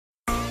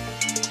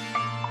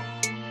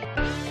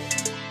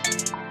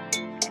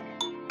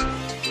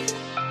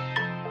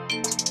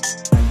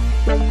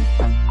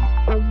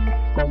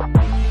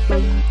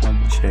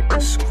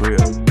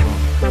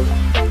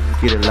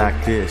get it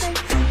like this.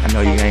 I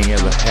know you ain't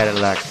ever had it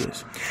like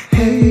this.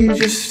 Hey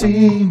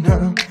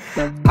Justina,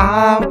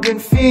 I've been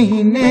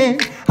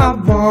fiending. I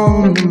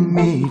wanna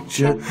meet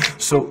you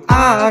so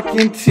I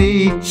can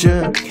teach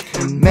you,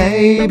 and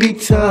maybe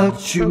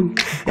touch you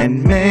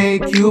and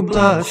make you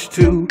blush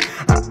too.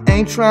 I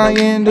ain't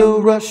trying to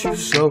rush you,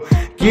 so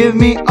give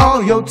me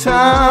all your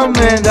time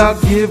and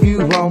I'll give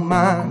you all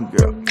mine,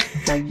 girl.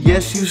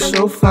 Yes, you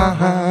so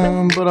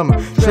fine, but I'm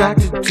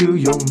attracted to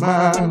your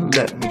mind.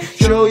 Let me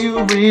show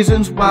you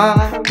reasons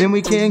why, then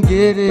we can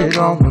get it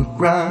on the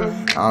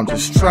grind. I'm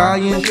just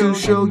trying to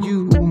show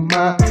you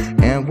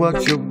mine and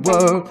what you're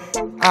worth.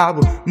 I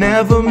will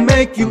never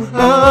make you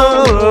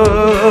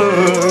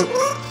hurt.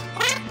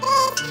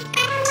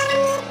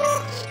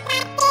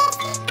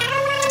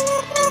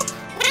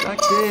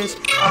 Like this,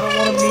 I don't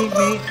wanna meet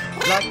me.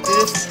 Like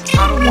this,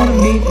 I don't wanna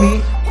meet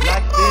me.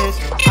 Like this,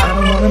 I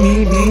don't wanna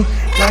meet me.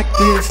 Like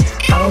this,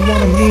 I don't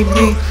wanna meet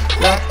me.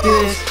 Like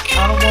this,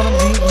 I don't wanna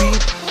meet me.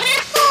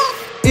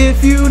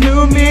 If you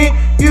knew me,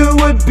 you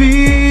would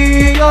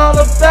be all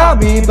about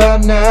me by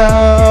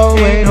now.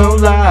 Ain't no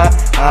lie,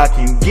 I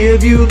can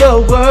give you the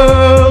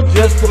world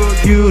just for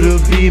you to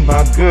be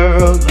my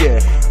girl,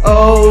 yeah.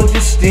 Oh,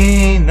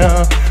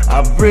 Justina,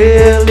 I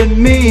really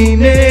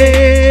mean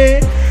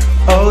it.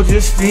 Oh,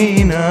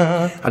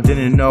 Justina, I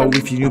didn't know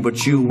if you knew,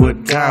 but you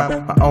would die.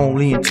 My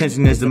only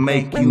intention is to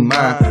make you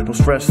mine. Don't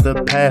stress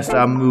the past,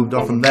 I moved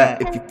on from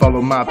that. If you follow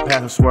my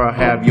path, I swear I'll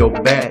have your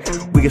back.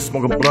 We can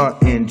smoke a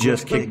blunt and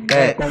just kick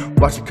back.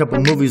 Watch a couple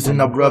movies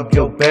and I'll rub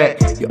your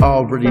back. You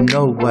already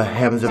know what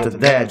happens after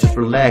that. Just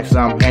relax,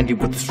 I'm handy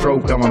with the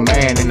stroke. I'm a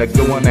man and I'm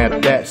going at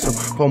that. So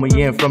pull me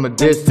in from a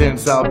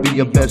distance, I'll be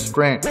your best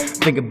friend.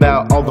 Think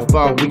about all the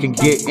fun we can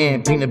get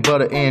in. Peanut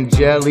butter and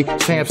jelly,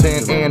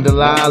 Samson and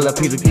Delilah,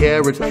 piece of carrots,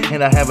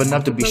 and I have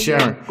enough to be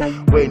sharing.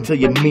 Wait until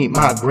you meet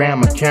my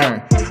grandma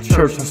Karen.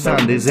 Church on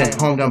Sundays and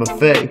hometown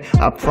buffet.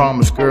 I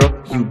promise, girl,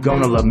 you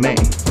gonna love me.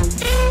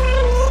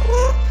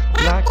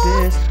 Like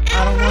this,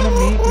 I don't wanna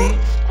meet me.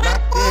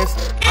 Like this,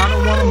 I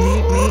don't wanna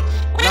meet me.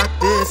 Like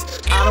this,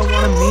 I don't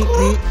wanna meet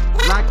me.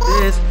 Like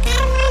this,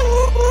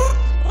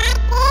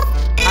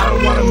 I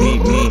don't wanna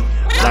meet me.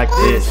 Like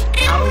this, I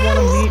don't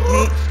wanna meet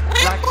me.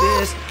 Like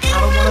this, I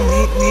don't wanna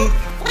meet me.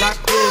 Like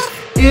this.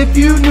 If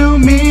you knew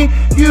me,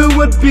 you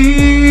would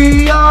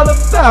be all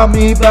about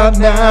me by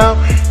now.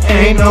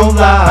 Ain't no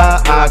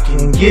lie, I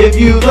can give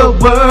you the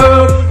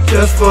world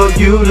just for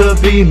you to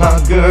be my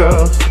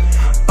girl.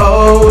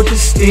 Oh,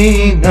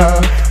 Justina,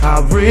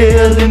 I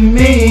really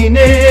mean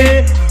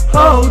it.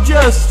 Oh,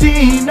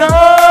 Justina,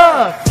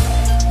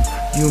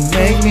 you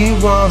make me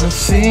wanna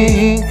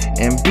sing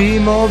and be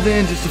more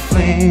than just a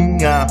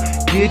fling. I'll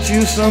get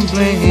you some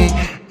bling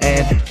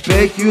and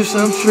bake you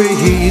some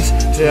treats.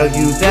 Tell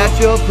you that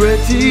you're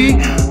pretty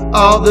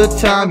all the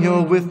time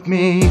you're with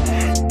me.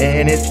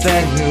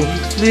 Anything you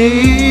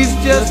please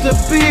just to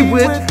be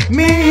with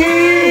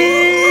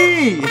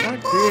me.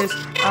 Like this,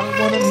 I don't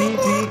wanna meet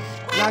me.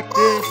 Like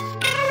this,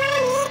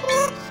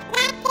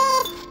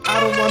 I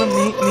don't wanna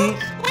meet me.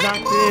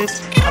 Like this,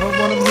 I don't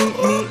wanna meet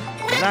me.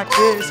 Like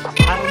this, I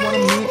don't wanna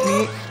meet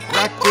me.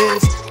 Like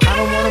this, I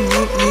don't wanna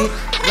meet me.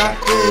 Like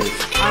this,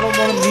 I don't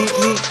wanna meet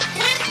me.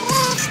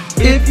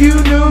 If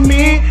you knew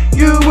me,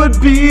 you would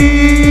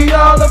be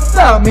all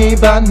about me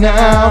by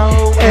now.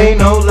 Ain't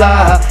no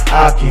lie,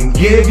 I can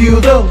give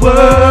you the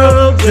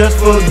world just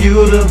for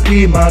you to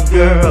be my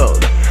girl.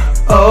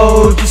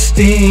 Oh,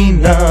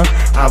 Justina,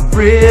 I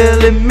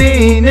really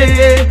mean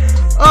it.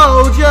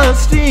 Oh,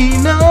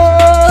 Justina,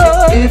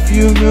 if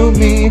you knew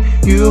me,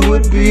 you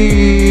would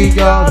be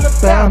all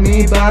about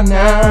me by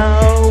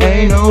now.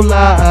 Ain't no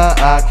lie,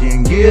 I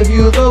can give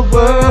you the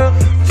world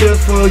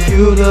just for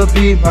you to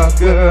be my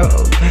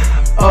girl.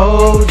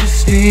 Oh,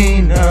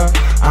 Justina,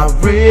 I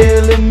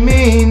really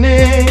mean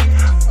it.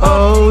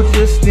 Oh,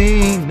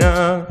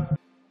 Justina.